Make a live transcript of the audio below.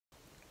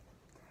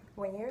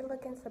When you're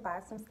looking to buy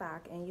some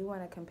stock and you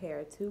want to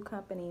compare two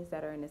companies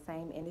that are in the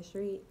same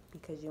industry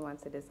because you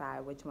want to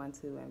decide which one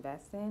to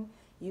invest in,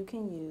 you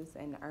can use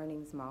an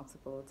earnings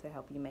multiple to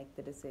help you make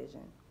the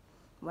decision.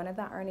 One of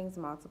the earnings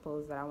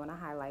multiples that I want to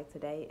highlight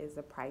today is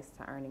the price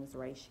to earnings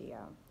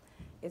ratio.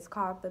 It's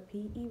called the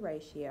PE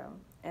ratio,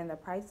 and the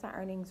price to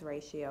earnings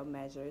ratio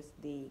measures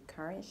the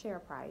current share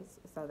price,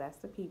 so that's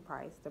the P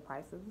price, the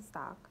price of the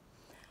stock,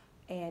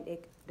 and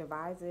it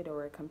divides it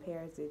or it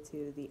compares it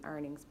to the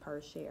earnings per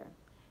share.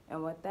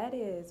 And what that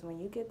is, when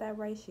you get that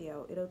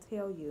ratio, it'll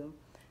tell you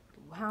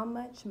how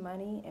much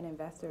money an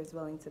investor is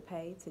willing to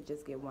pay to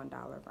just get $1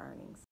 of earnings.